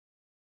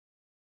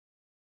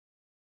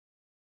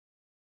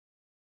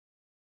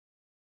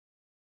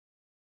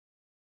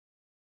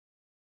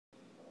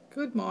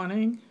Good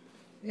morning.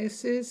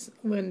 This is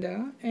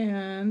Linda,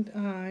 and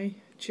I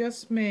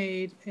just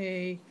made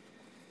a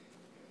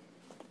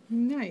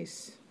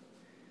nice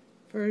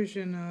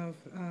version of,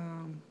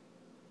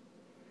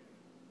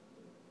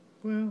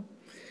 well,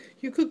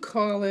 you could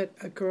call it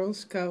a Girl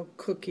Scout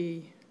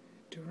cookie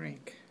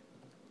drink.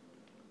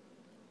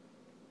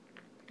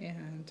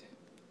 And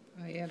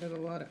I added a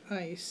lot of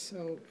ice,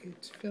 so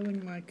it's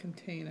filling my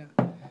container.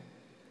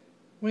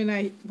 When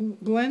I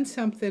blend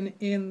something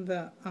in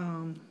the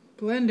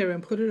blender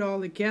and put it all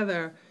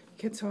together,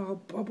 it gets all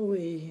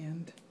bubbly,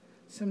 and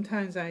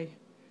sometimes I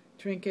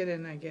drink it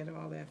and I get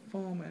all that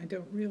foam, and I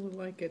don't really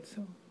like it.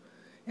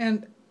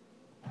 And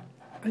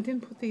I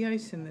didn't put the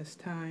ice in this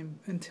time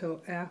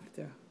until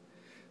after,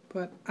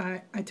 but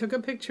I took a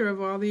picture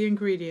of all the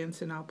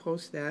ingredients, and I'll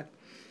post that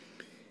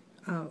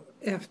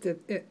after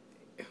it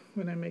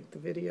when I make the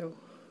video,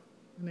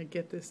 when I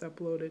get this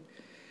uploaded.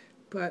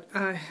 But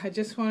I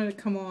just wanted to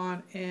come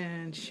on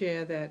and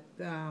share that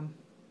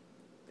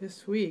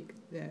this week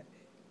that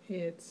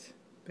it's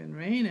been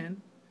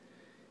raining,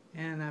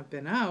 and I've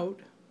been out,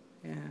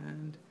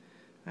 and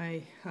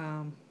I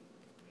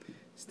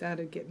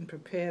started getting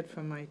prepared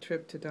for my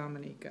trip to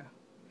Dominica.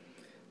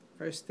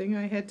 First thing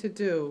I had to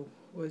do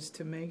was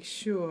to make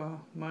sure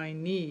my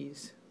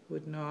knees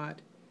would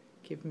not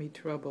give me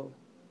trouble,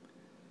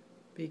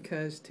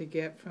 because to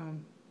get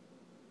from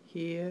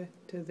here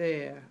to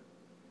there,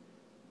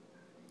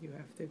 you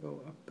have to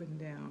go up and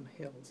down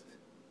hills.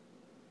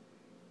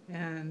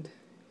 And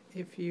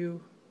if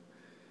you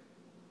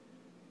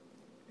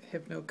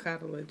have no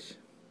cartilage,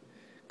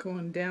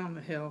 going down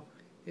the hill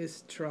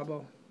is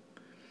trouble.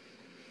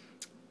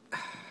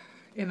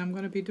 And I'm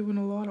going to be doing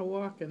a lot of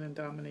walking in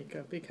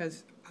Dominica,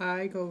 because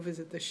I go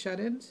visit the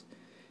shut-ins,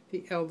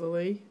 the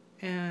elderly,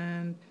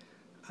 and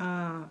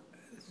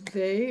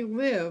they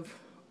live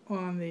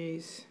on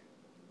these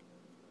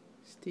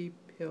steep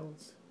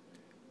hills.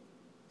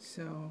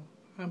 So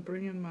I'm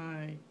bringing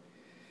my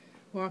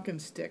walking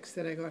sticks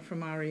that I got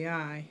from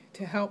REI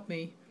to help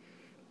me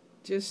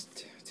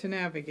just to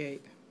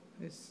navigate.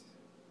 This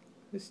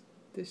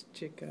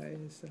chick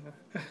is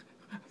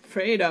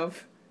afraid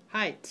of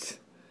heights.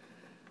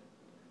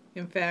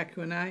 In fact,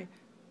 when I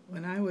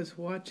was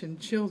watching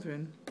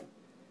children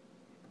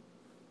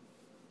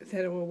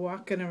that were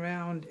walking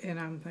around, and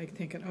I'm like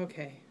thinking,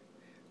 okay,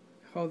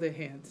 hold their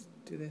hands,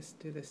 do this,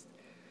 do this.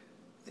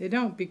 They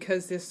don't,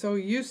 because they're so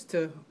used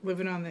to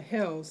living on the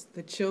hills.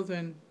 The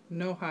children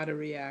know how to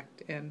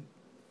react, and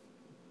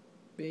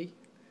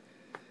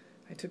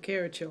I took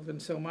care of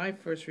children, so my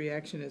first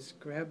reaction is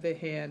grab their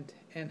hand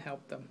and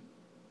help them.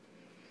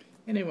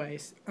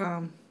 Anyways,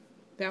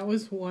 that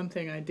was one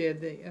thing I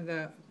did.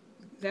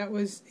 That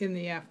was in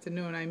the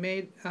afternoon. I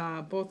made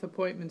both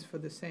appointments for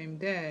the same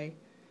day,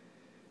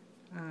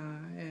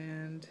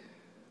 and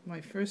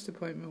my first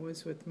appointment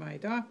was with my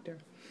doctor.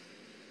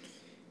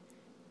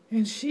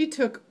 And she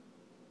took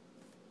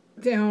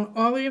down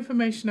all the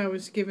information I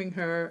was giving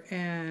her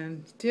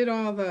and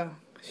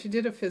she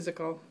did a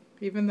physical.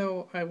 Even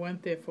though I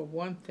went there for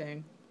one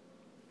thing,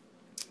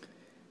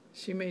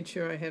 she made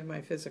sure I had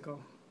my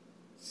physical.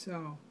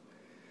 So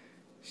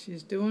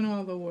she's doing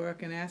all the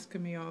work and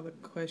asking me all the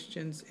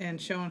questions and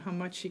showing how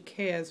much she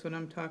cares when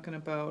I'm talking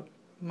about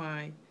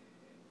my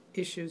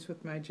issues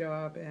with my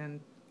job. And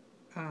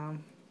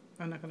I'm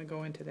not going to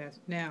go into that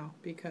now,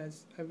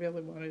 because I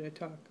really wanted to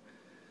talk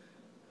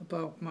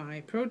about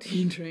my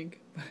protein drink,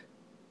 but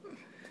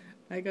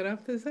I got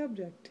off the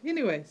subject.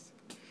 Anyways,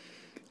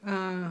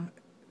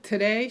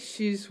 today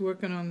she's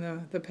working on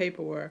the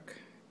paperwork,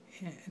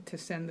 to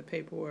send the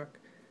paperwork.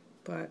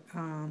 But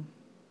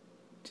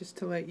just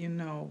to let you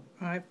know,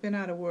 I've been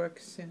out of work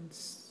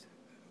since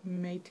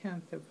May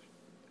 10th of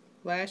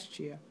last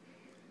year,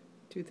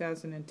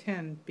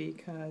 2010,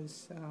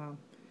 because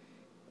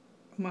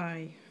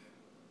my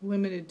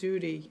limited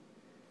duty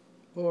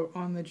or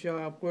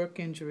on-the-job work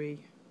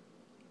injury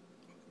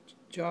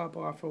job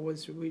offer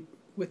was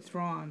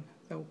withdrawn.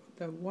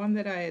 The one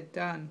that I had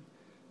done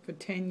for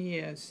 10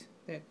 years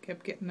that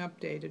kept getting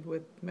updated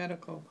with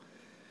medical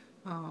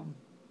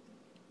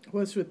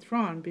was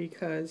withdrawn,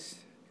 because,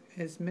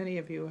 as many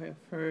of you have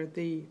heard,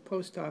 the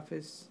post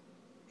office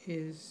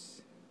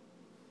is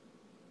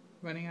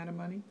running out of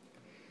money.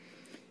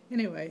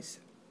 Anyways,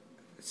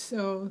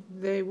 so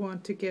they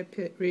want to get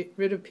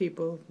rid of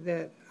people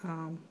that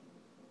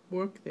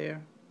work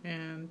there,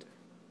 and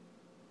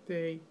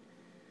they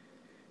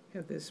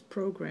have this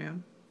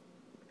program.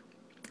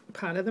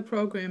 Part of the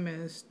program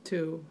is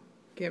to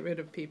get rid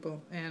of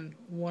people, and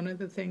one of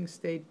the things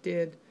they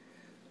did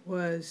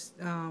was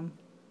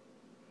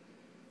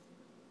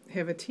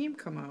have a team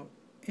come out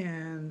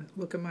and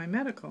look at my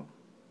medical.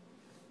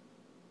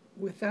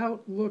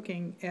 Without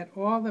looking at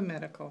all the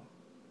medical,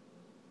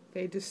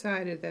 they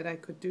decided that I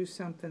could do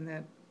something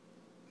that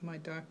my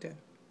doctor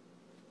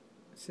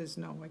says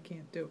no, I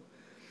can't do.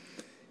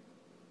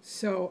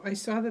 So I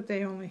saw that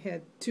they only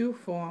had 2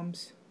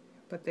 forms,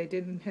 but they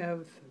didn't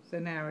have the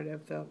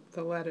narrative,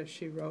 the letter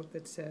she wrote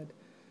that said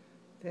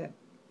that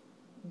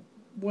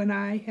when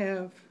I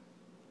have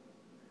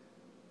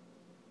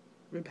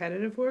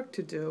repetitive work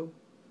to do,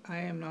 I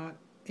am not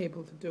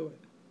able to do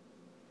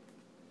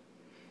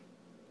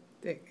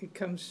it. It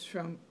comes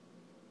from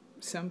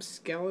some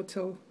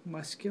skeletal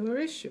muscular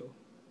issue.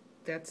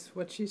 That's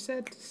what she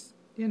said,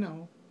 you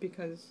know,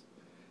 because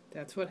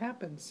that's what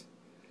happens.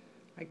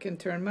 I can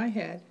turn my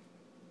head.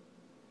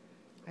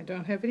 I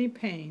don't have any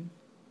pain,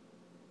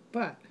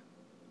 but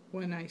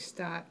when I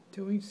start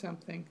doing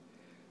something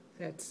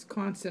that's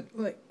constant,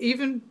 like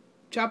even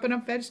chopping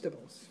up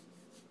vegetables,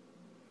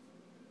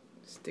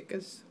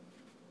 stickers,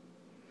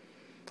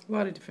 a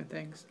lot of different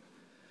things.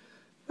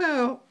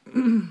 Well,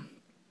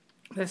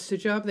 that's the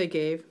job they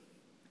gave,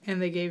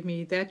 and they gave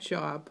me that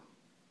job,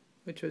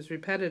 which was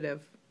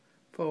repetitive,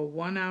 for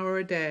 1 hour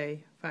a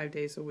day, 5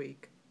 days a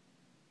week.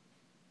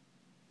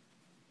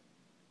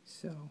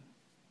 So,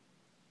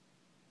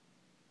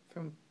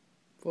 from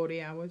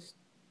 40 hours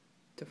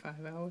to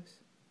 5 hours.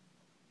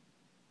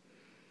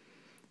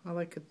 All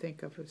I could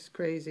think of was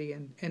crazy,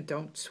 and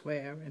don't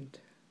swear, and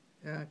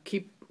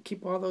keep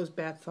all those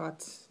bad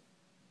thoughts.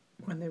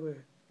 When they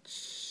were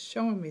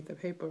showing me the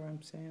paper,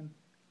 I'm saying,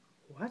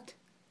 what?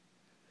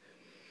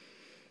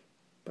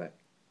 But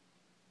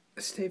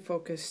stay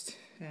focused,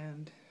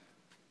 and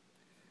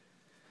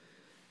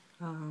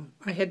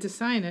I had to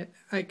sign it.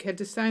 I had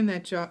to sign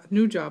that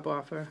new job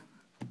offer,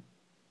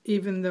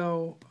 even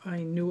though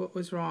I knew it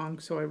was wrong,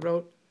 so I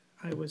wrote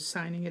I was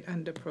signing it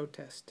under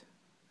protest.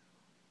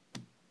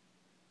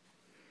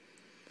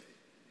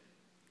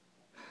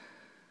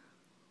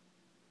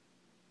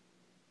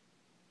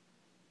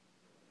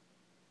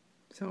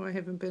 So I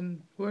haven't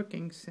been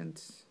working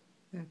since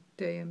that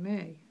day in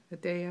May, the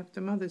day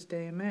after Mother's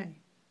Day in May.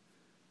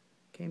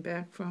 Came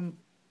back from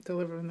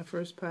delivering the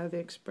first part of the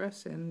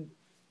express, and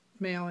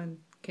mail-in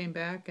came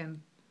back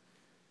and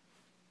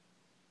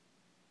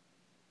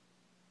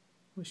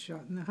was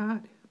shot in the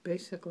heart,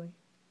 basically.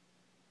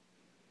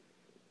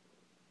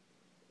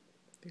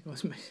 There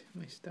goes my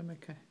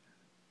stomach.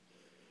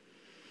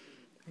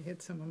 I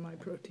had some of my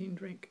protein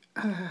drink.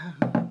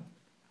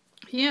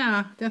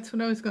 Yeah, that's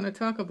what I was going to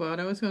talk about.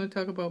 I was going to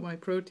talk about my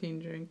protein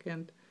drink,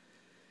 and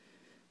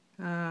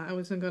I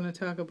wasn't going to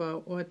talk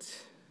about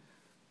what's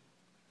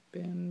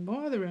been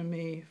bothering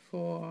me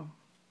for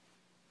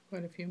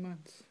quite a few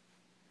months.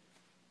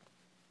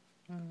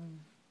 I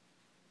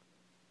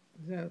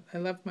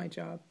love my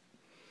job.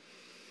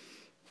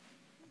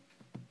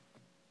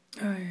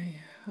 I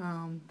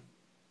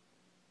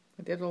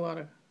did a lot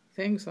of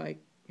things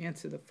like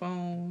answer the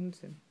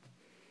phones and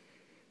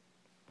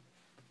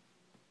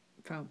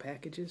found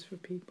packages for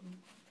people,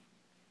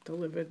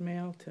 delivered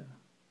mail to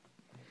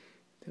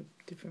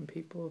different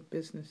people,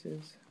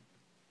 businesses.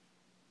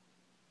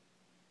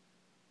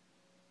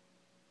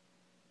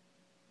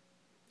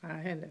 I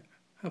had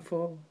a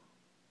full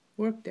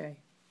work day,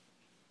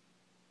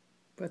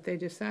 but they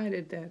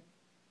decided that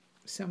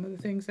some of the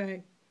things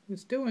I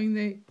was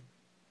doing,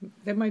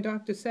 that my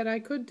doctor said I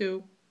could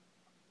do,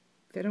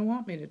 they don't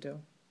want me to do.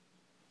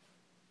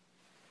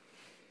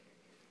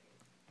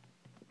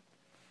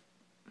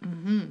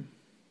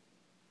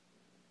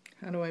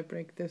 How do I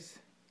break this?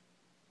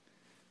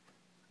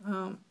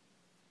 How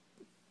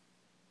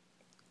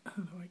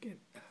do I get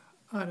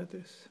out of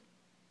this?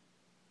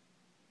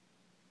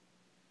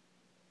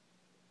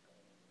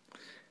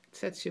 It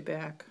sets you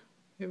back.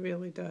 It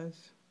really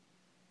does.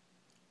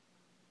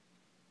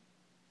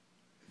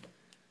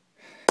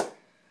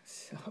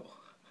 So,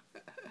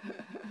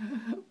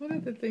 one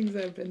of the things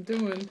I've been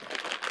doing,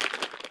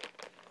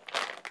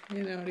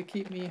 you know, to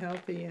keep me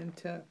healthy and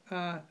to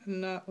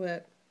not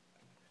let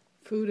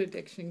food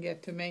addiction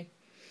get to me,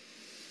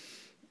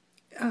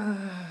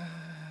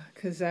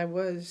 because I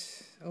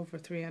was over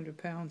 300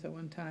 pounds at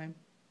one time,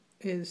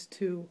 is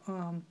to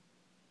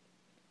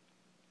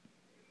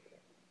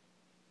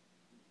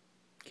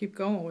keep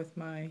going with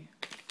my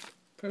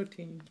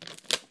protein.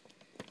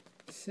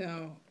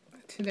 So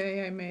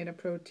today I made a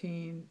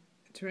protein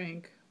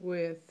drink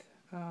with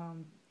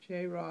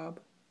J-Rob.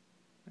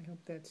 I hope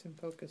that's in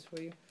focus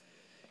for you.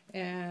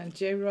 And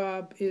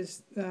J-Rob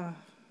is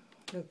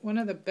one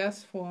of the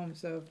best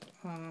forms of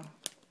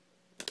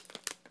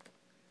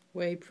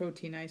whey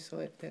protein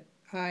isolate that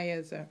I,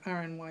 as a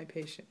RNY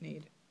patient,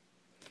 need.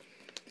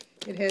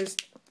 It has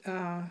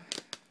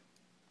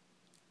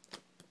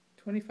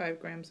 25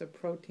 grams of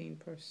protein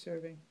per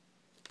serving.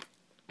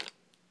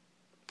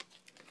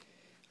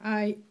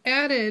 I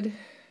added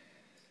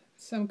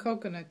some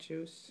coconut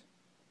juice,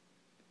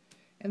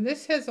 and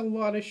this has a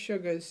lot of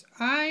sugars.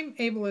 I'm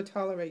able to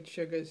tolerate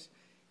sugars,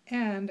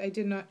 and I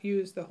did not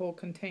use the whole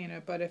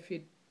container, but if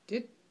you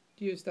did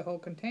use the whole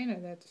container,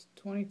 that's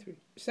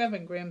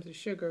 7 grams of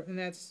sugar, and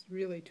that's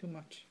really too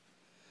much.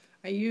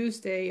 I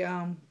used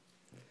a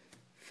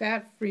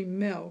fat-free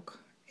milk,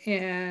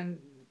 and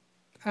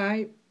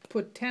I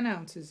put 10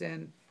 ounces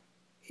in.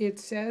 It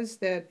says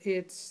that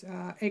it's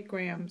 8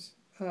 grams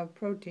of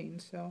protein,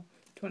 so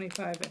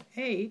 25 and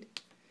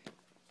 8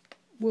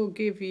 will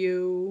give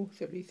you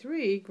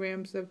 33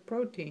 grams of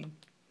protein.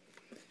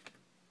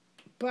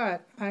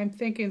 But I'm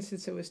thinking,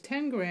 since it was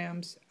 10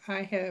 grams,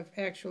 I have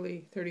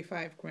actually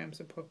 35 grams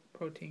of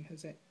protein,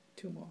 because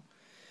 2 more.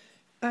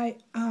 I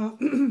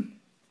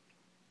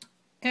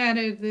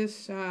added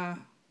this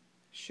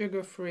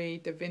sugar-free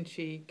Da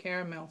Vinci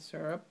caramel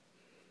syrup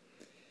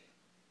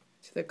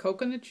to the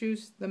coconut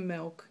juice, the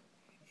milk,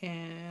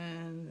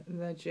 and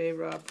the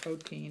J-Raw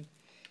protein.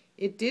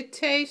 It did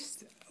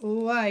taste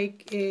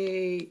like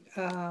a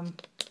Girl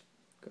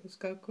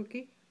Scout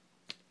cookie.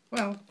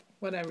 Well,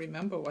 what I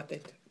remember what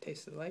they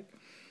tasted like.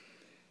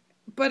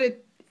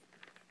 But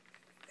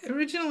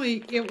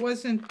originally it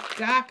wasn't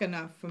dark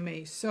enough for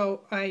me,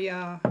 so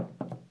I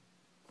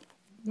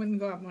went and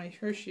got my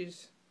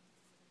Hershey's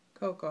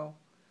cocoa.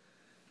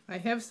 I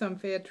have some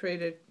fair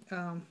traded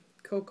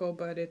cocoa,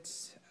 but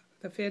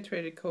the fair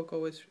traded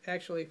cocoa is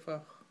actually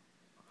for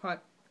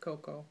hot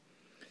cocoa.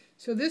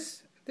 So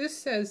this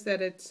says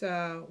that it's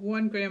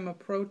 1 gram of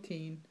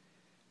protein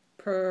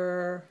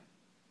per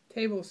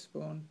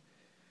tablespoon,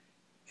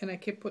 and I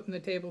keep putting the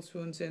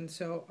tablespoons in,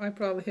 so I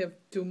probably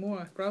do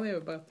more. I probably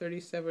have about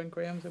 37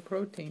 grams of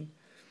protein.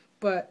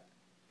 But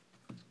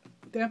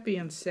that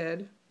being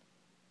said,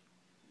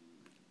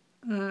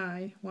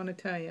 I want to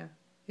tell you,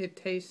 it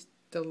tastes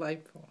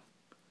delightful.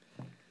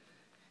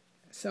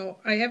 So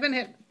I haven't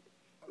had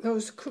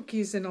those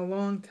cookies in a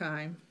long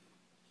time.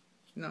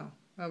 No,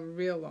 a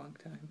real long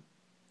time.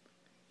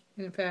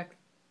 And in fact,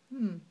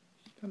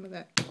 some of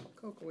that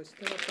cocoa is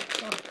still at the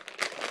top.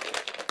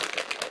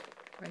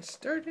 I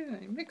stirred it and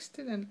I mixed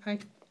it, and I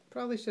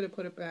probably should have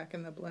put it back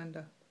in the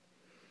blender.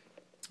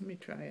 Let me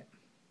try it.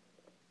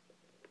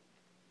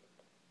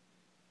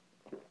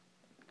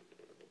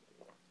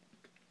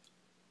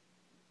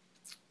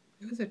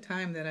 There was a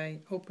time that I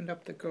opened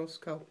up the Girl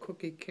Scout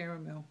cookie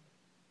caramel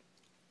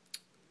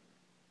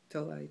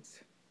Delites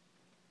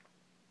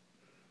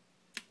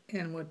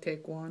and would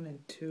take 1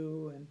 and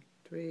 2 and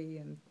 3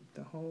 and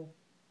the whole,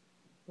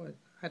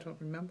 I don't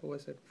remember,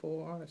 was it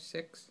 4 or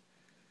 6?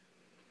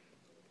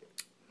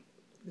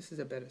 This is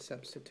a better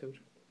substitute.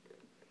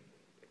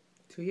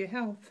 To your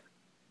health.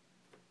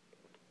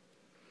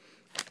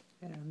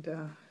 And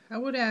I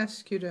would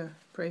ask you to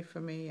pray for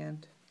me,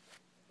 and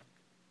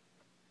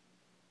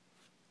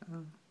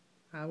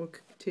I will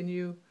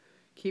continue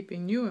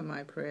keeping you in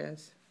my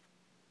prayers.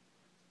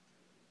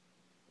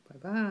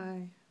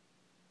 Bye-bye.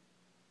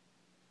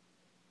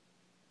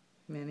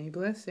 Many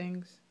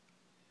blessings.